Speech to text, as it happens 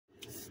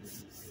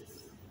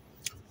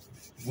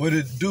What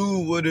it do,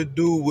 what it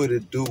do, what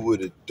it do,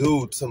 what it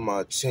do to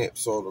my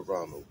champs all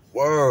around the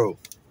world.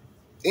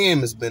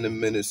 Damn, it's been a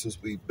minute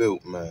since we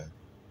built, man.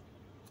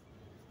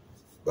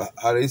 But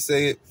how they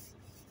say it,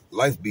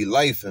 life be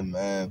lifing,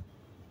 man.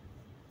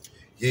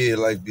 Yeah,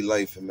 life be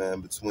lifing,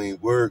 man.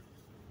 Between work,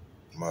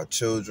 my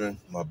children,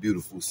 my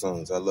beautiful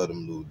sons. I love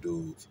them little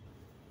dudes.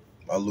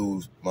 My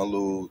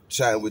little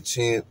chatting with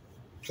champ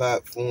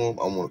platform.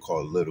 I want to call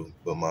it little,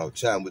 but my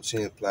chatting with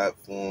champ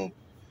platform.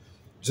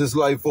 Just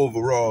life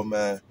overall,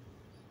 man.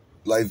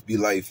 Life be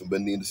life, but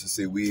needless to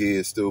say, we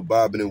here still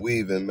bobbing and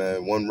weaving,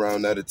 man. One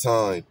round at a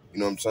time. You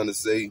know what I'm trying to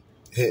say?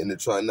 Hitting to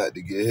try not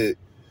to get hit.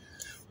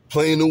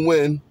 Playing to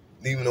win,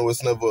 even though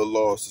it's never a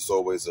loss, it's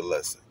always a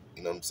lesson.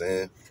 You know what I'm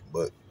saying?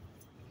 But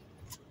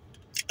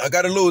I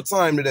got a little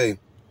time today.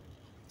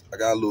 And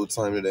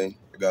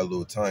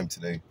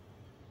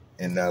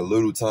that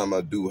little time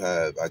I do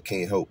have, I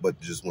can't help but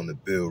just want to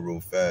build real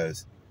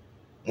fast.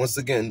 Once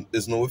again,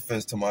 there's no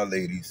offense to my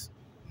ladies.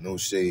 No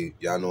shade.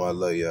 Y'all know I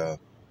love y'all.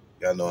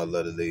 Y'all know I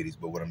love the ladies.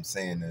 But what I'm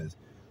saying is,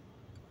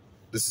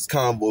 this is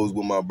combos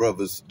with my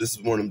brothers. This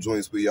is one of them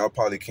joints where y'all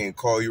probably can't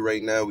call you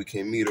right now. We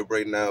can't meet up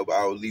right now, but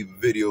I'll leave a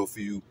video for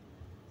you.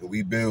 And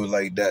we build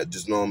like that.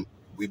 Just know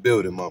we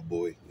building, my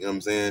boy. You know what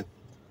I'm saying?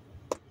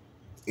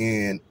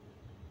 And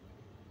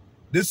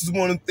this is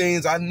one of the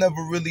things I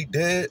never really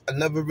did. I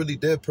never really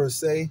did per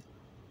se.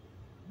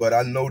 But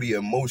I know the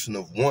emotion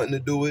of wanting to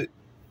do it.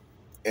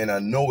 And I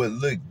know it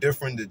look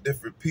different to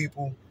different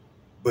people.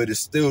 But it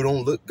still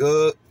don't look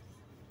good.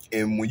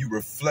 And when you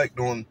reflect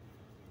on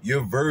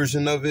your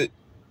version of it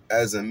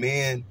as a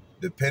man,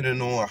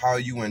 depending on how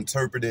you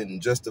interpret it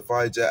and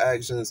justified your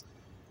actions,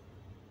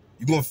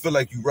 you're going to feel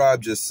like you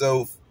robbed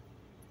yourself,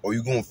 or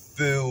you're going to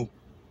feel,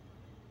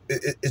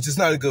 it's just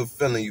not a good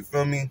feeling, you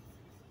feel me?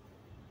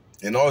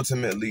 And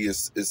ultimately,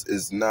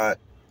 it's not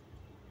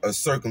a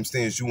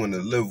circumstance you want to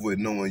live with,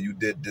 knowing you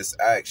did this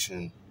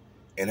action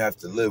and have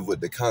to live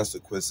with the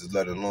consequences,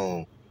 let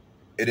alone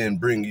it didn't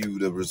bring you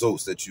the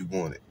results that you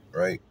wanted,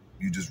 right?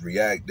 You just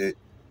reacted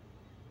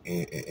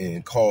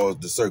and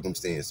caused the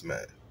circumstance,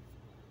 man.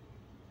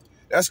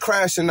 That's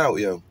crashing out,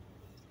 yo.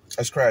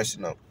 That's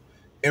crashing out.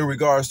 In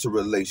regards to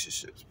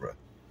relationships, bro.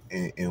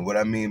 And what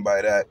I mean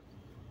by that,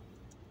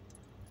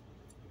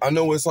 I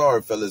know it's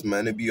hard, fellas,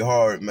 man. It be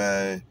hard,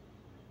 man.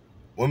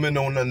 Women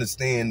don't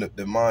understand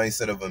the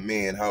mindset of a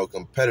man, how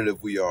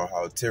competitive we are,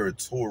 how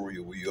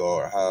territorial we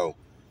are, how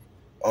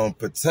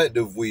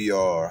protective we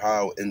are,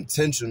 how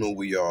intentional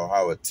we are,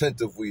 how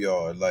attentive we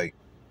are. Like,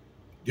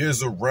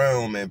 there's a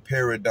realm and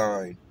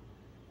paradigm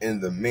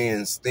in the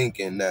man's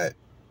thinking that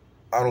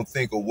I don't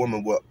think a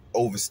woman will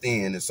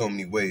overstand in so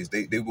many ways.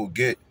 They will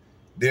get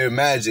their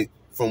magic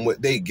from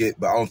what they get,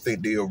 but I don't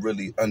think they'll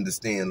really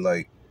understand,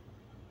 like,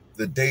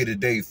 the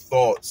day-to-day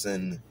thoughts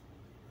and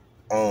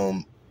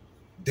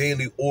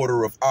daily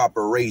order of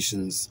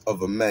operations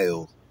of a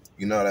male.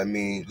 You know what I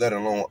mean? Let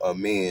alone a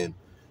man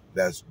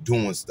that's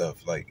doing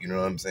stuff, like, you know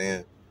what I'm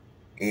saying?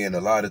 And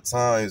a lot of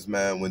times,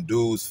 man, when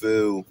dudes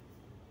feel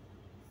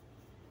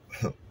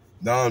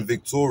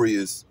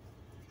non-victorious,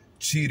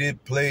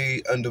 cheated,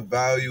 played,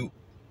 undervalued,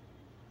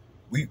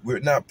 we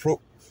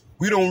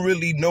don't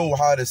really know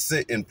how to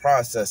sit and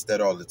process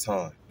that all the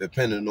time,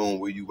 depending on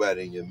where you at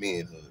in your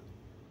manhood.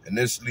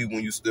 Initially,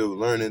 when you're still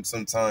learning,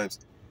 sometimes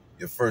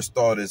your first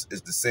thought is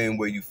the same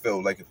way you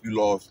felt like if you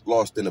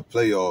lost in the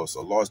playoffs,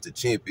 or lost the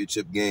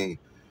championship game,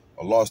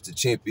 or lost the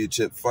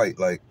championship fight.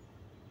 Like,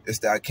 it's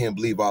that I can't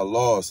believe I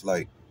lost.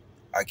 Like,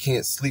 I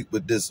can't sleep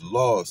with this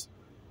loss.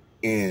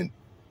 And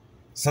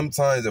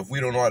sometimes if we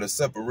don't know how to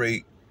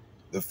separate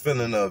the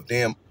feeling of,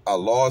 damn, I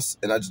lost,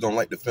 and I just don't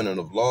like the feeling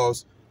of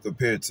loss,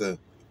 compared to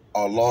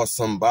I lost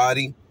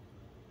somebody,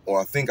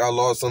 or I think I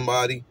lost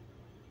somebody,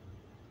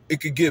 it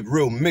could get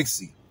real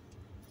mixy.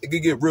 It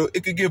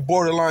could get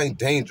borderline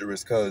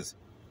dangerous, because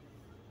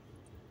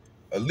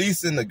at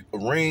least in the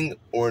ring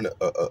or in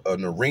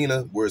an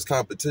arena where it's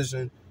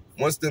competition,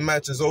 once the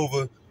match is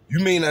over,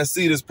 you may not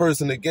see this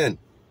person again.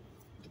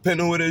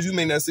 Depending on who it is, you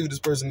may not see this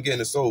person again.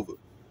 It's over.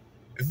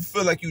 If you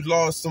feel like you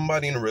lost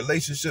somebody in a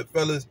relationship,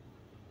 fellas,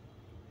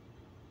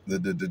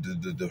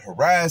 the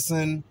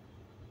harassing,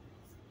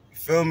 you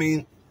feel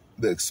me?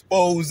 The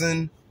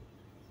exposing,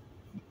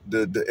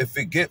 the if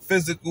it get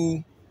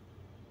physical,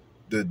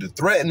 the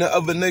threatening of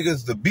other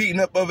niggas, the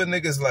beating up other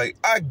niggas, like,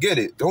 I get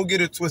it. Don't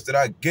get it twisted.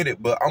 I get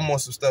it, but I'm on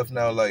some stuff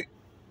now, like,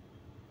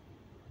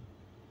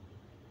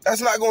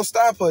 that's not gonna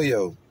stop her,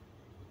 yo.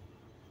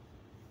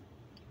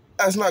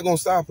 That's not gonna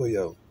stop her,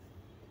 yo.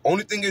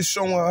 Only thing it's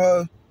showing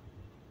her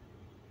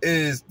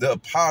is the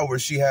power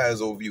she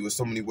has over you in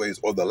so many ways,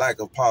 or the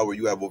lack of power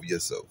you have over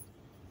yourself.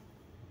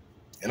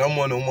 And I'm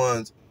one of the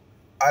ones,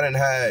 I done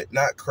had,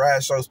 not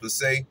crash outs per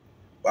se,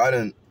 but I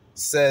done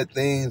said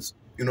things,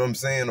 you know what I'm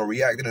saying, or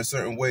reacted in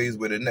certain ways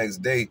where the next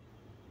day,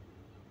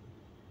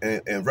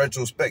 in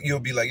retrospect, you'll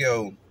be like,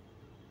 yo,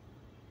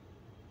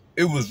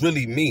 it was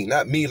really me.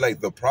 Not me like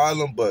the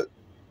problem, but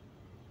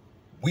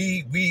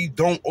we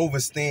don't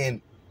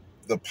understand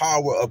the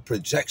power of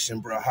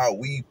projection, bro. How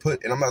we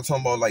put, and I'm not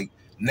talking about like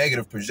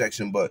negative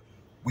projection, but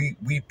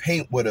we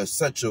paint with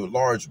such a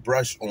large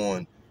brush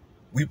on.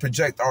 We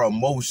project our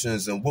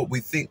emotions and what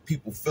we think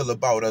people feel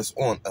about us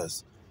on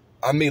us.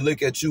 I may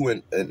look at you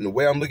and the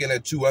way I'm looking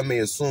at you, I may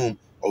assume,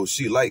 oh,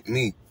 she like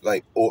me.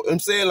 Like, or I'm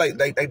saying like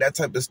that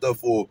type of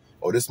stuff, or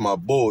this my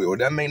boy, or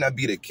that may not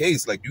be the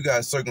case. Like, you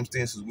got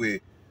circumstances where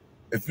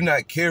if you're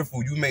not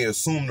careful, you may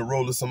assume the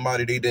role of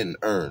somebody they didn't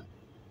earn.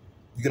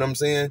 You get what I'm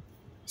saying?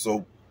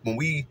 So when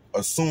we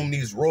assume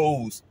these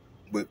roles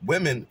with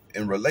women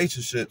in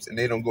relationships and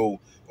they don't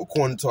go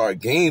according to our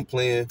game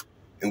plan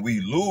and we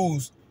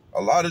lose,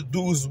 a lot of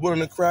dudes is willing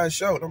to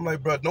crash out. I'm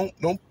like, bro,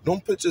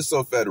 don't put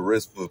yourself at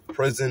risk for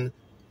prison,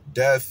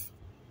 death,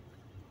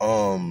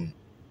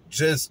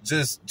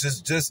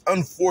 just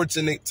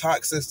unfortunate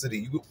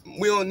toxicity.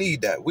 We don't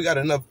need that. We got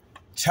enough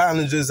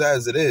challenges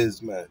as it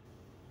is, man.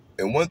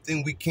 And one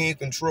thing we can't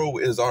control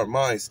is our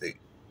mind state.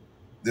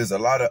 There's a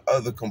lot of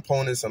other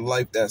components in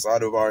life that's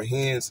out of our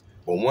hands,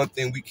 but one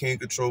thing we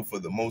can't control for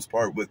the most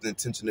part with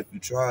intention, if you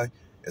try,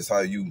 is how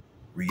you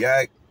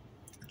react,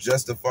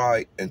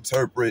 justify,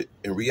 interpret,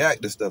 and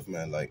react to stuff,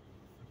 man. Like,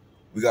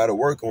 we got to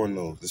work on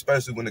those,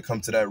 especially when it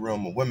comes to that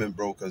realm of women,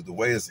 bro, because the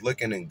way it's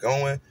looking and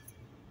going,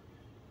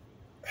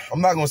 I'm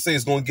not going to say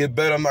it's going to get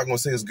better. I'm not going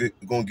to say it's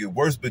going to get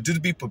worse, but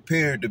just be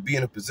prepared to be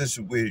in a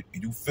position where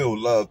you feel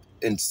love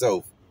in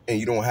self and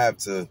you don't have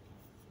to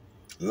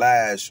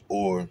lash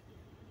or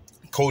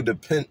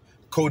codepend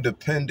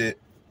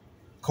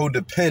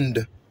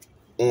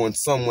on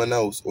someone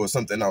else or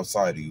something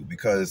outside of you.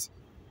 Because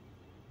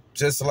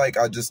just like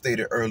I just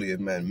stated earlier,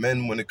 man,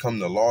 men, when it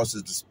comes to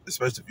losses,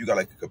 especially if you got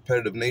like a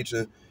competitive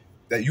nature,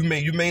 that you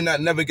may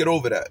not never get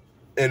over that.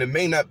 And it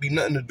may not be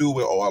nothing to do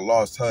with, oh, I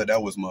lost her,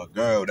 that was my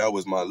girl, that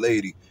was my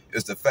lady.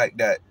 It's the fact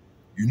that,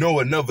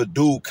 another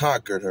dude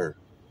conquered her.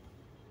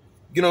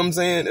 You know what I'm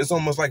saying? It's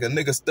almost like a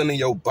nigga stealing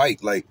your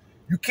bike. Like,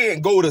 you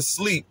can't go to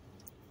sleep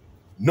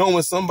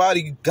knowing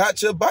somebody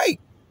got your bike.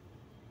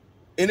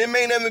 And it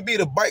may never be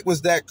the bike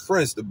was that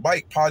crisp. The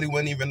bike probably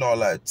wasn't even all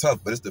that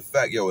tough. But it's the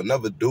fact,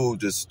 another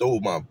dude just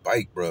stole my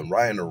bike, bro. I'm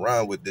riding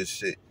around with this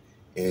shit.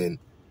 And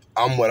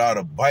I'm without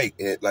a bike.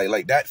 And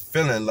like that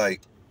feeling,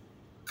 like,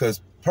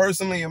 because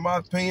personally, in my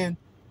opinion,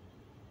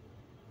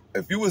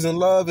 if you was in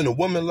love and a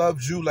woman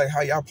loved you, like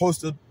how y'all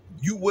supposed to,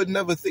 you would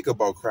never think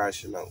about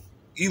crashing out.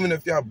 Even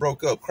if y'all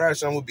broke up,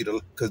 crashing out would be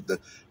because the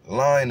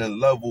line and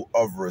level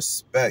of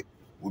respect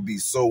would be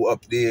so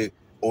up there,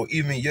 or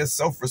even your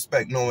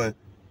self-respect, knowing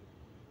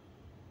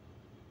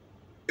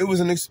it was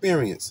an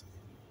experience.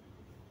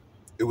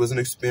 It was an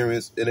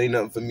experience. It ain't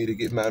nothing for me to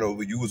get mad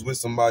over. You was with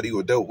somebody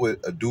or dealt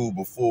with a dude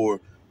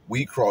before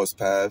we crossed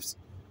paths.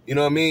 You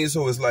know what I mean?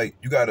 So it's like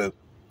you got to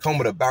come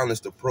with a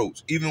balanced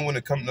approach. Even when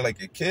it comes to like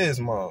your kid's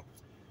mom,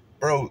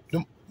 bro,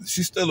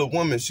 she's still a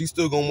woman. She's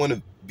still going to want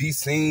to be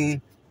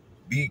seen,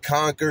 be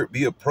conquered,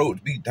 be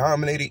approached, be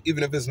dominated,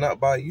 even if it's not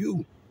by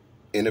you.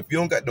 And if you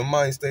don't got the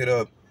mind state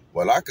of,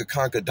 well, I could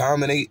conquer,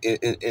 dominate,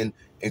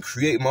 and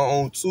create my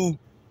own too,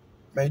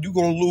 man, you're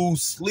going to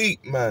lose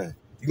sleep, man.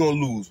 You're going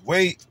to lose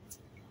weight.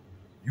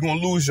 You're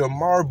going to lose your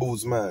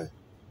marbles, man.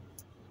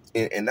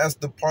 And that's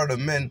the part of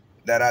men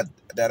that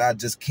I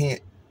just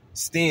can't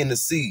stand to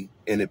see.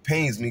 And it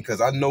pains me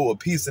because I know a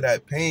piece of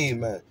that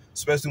pain, man,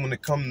 especially when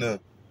it comes to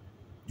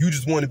you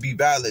just want to be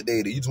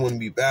validated. You just want to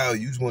be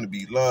valued. You just want to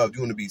be loved.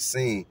 You want to be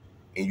seen.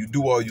 And you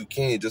do all you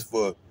can just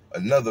for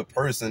another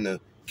person to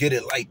get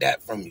it like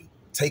that from you.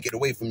 Take it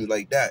away from you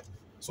like that.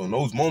 So in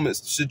those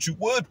moments, shit, you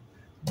would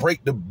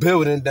break the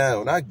building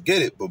down. I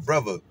get it. But,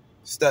 brother,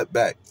 step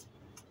back.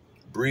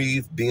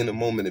 Breathe. Be in the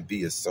moment and be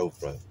yourself,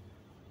 brother.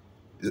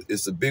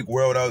 It's a big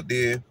world out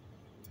there.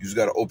 You just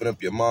got to open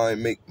up your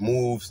mind, make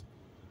moves,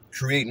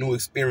 create new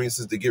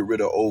experiences to get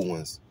rid of old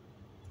ones.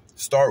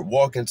 Start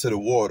walking to the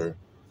water.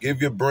 Give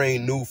your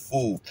brain new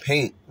food.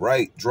 Paint,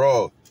 write,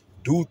 draw.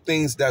 Do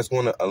things that's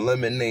going to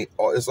eliminate.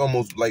 It's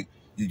almost like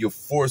you're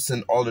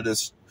forcing all of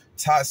this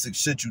toxic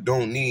shit you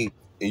don't need,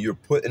 and you're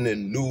putting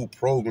in new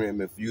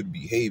programming for you to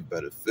behave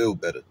better, feel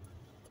better.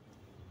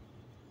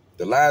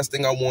 The last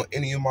thing I want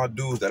any of my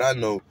dudes that I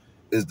know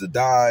is to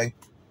die,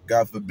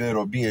 God forbid,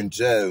 or be in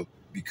jail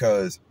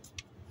because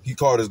he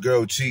caught his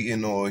girl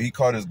cheating, or he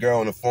caught his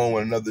girl on the phone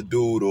with another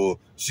dude, or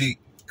she,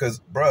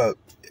 because, bruh,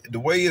 the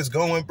way it's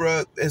going,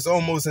 bruh, it's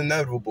almost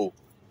inevitable.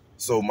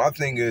 So my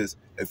thing is,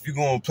 if you're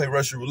going to play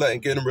Russian roulette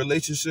and get in a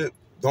relationship,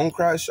 don't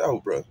crash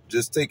out, bruh.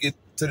 Just take it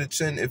to the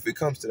chin if it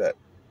comes to that.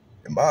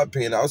 In my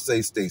opinion, I would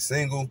say stay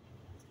single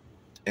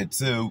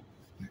until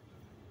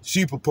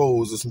she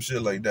proposes or some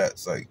shit like that.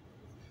 It's like,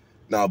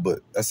 nah, but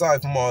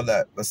aside from all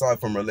that, aside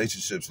from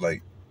relationships,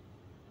 like,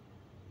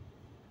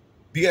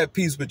 be at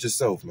peace with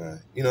yourself,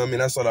 man. You know what I mean?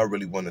 That's all I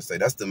really want to say.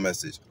 That's the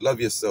message.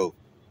 Love yourself.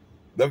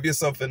 Love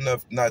yourself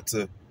enough not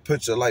to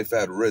put your life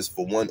at risk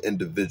for one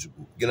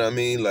individual. You know what I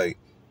mean? Like,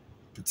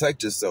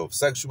 protect yourself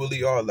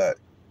sexually, all that.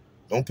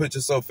 Don't put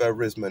yourself at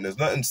risk, man. There's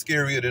nothing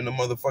scarier than a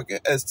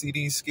motherfucking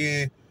STD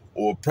scare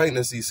or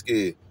pregnancy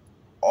scare.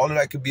 All of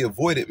that could be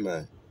avoided,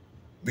 man.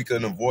 We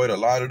can avoid a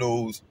lot of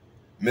those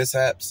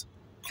mishaps,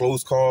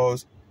 close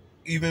calls,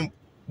 even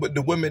But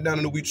the women down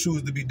there we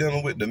choose to be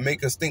dealing with to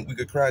make us think we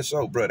could crash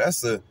out, bro,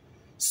 that's a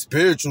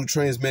spiritual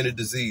transmitted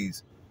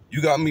disease.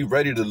 You got me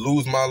ready to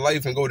lose my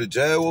life and go to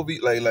jail over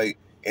like,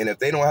 and if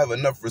they don't have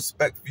enough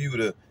respect for you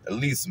to at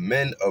least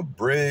mend a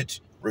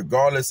bridge,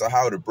 regardless of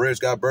how the bridge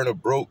got burned or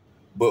broke,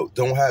 but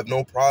don't have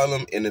no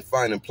problem in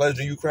finding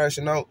pleasure in you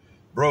crashing out,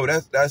 bro,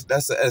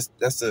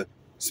 that's a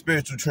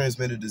spiritual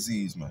transmitted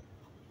disease, man.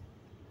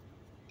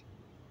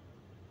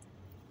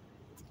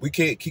 We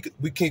can't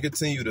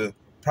continue to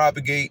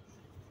propagate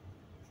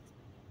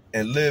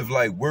and live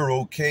like we're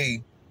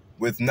okay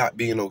with not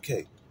being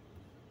okay.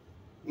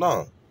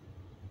 Nah.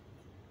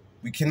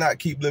 We cannot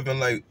keep living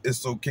like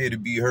it's okay to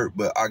be hurt,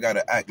 but I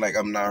gotta act like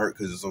I'm not hurt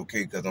because it's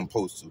okay because I'm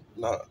supposed to.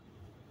 Nah.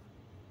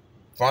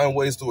 Find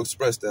ways to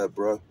express that,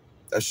 bro.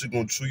 That shit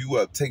gonna chew you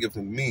up. Take it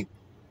from me.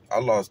 I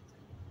lost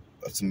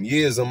some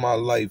years of my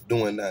life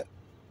doing that.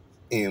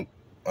 And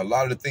a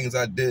lot of the things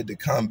I did to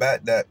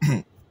combat that,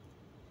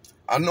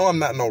 I know I'm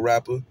not no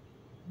rapper,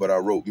 but I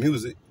wrote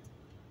music.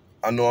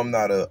 I know I'm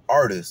not an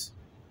artist,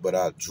 but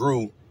I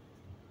drew.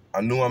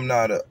 I know I'm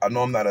not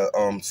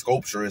a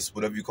sculpturist,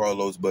 whatever you call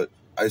those, but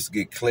I used to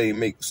get clay,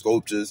 make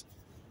sculptures.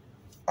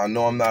 I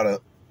know I'm not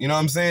a, you know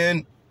what I'm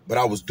saying? But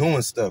I was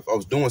doing stuff. I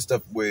was doing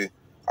stuff where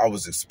I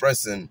was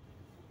expressing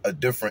a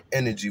different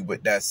energy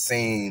with that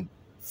same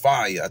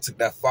fire. I took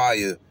that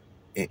fire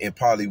and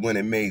probably went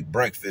and made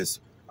breakfast.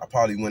 I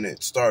probably went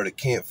and started a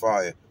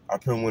campfire. I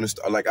probably went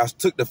and I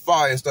took the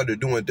fire and started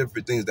doing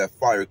different things that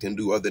fire can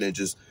do other than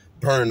just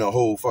burn the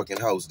whole fucking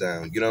house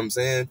down. You know what I'm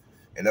saying?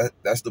 And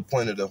that's the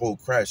point of the whole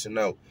crashing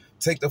out.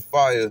 Take the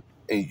fire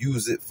and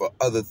use it for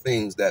other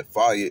things that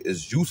fire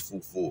is useful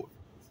for.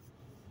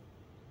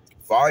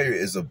 Fire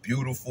is a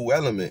beautiful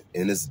element,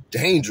 and it's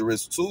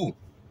dangerous too.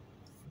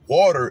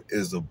 Water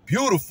is a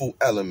beautiful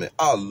element.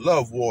 I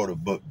love water,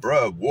 but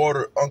bruh,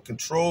 water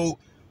uncontrolled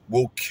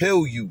will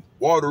kill you.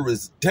 Water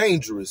is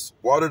dangerous.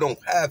 Water don't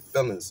have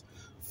feelings.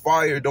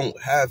 Fire don't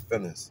have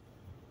feelings.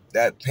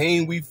 That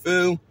pain we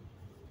feel,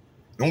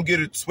 don't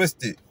get it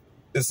twisted.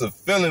 It's a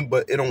feeling,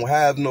 but it don't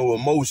have no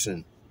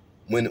emotion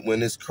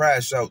when it's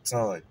crash out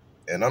time.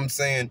 And I'm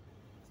saying,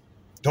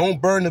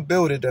 don't burn the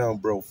building down,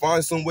 bro.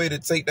 Find some way to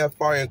take that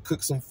fire and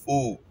cook some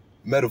food,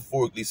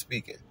 metaphorically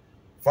speaking.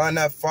 Find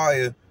that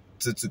fire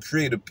to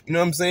create a, you know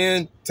what I'm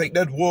saying? Take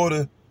that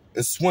water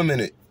and swim in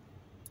it.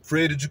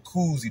 Create a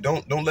jacuzzi.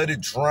 Don't let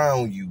it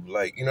drown you.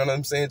 Like, you know what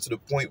I'm saying? To the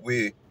point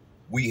where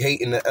we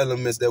hating the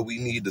elements that we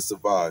need to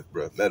survive,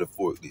 bro,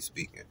 metaphorically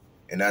speaking.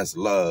 And that's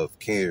love,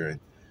 caring,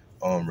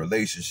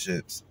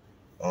 relationships,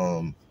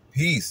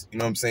 peace, you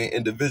know what I'm saying?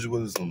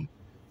 Individualism,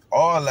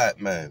 all that,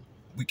 man.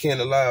 We can't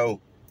allow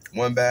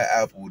one bad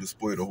apple to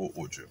spoil the whole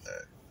orchard,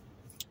 man.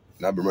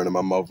 And I've been running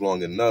my mouth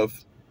long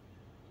enough.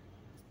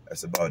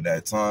 That's about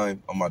that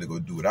time. I'm about to go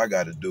do what I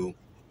got to do.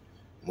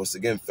 Once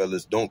again,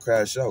 fellas, don't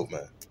crash out,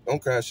 man.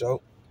 Don't crash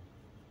out.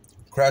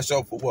 Crash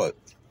out for what?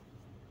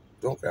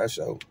 Don't crash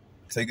out.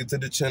 Take it to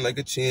the chin like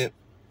a champ.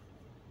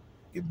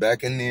 Get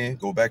back in there.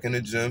 Go back in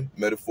the gym,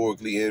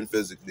 metaphorically and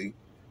physically.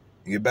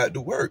 And get back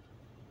to work.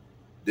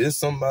 There's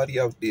somebody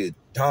out there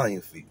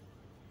dying for you.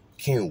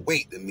 Can't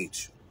wait to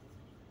meet you.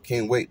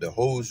 Can't wait to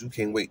hold you.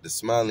 Can't wait to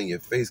smile in your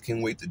face.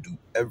 Can't wait to do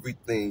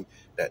everything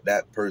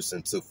that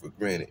person took for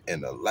granted.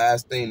 And the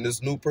last thing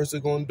this new person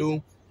gonna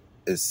do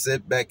is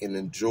sit back and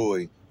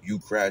enjoy you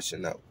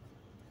crashing out.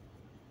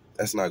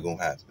 That's not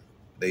gonna happen.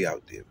 They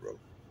out there, bro.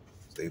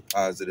 Stay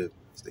positive.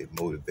 Stay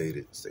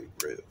motivated. Stay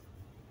real.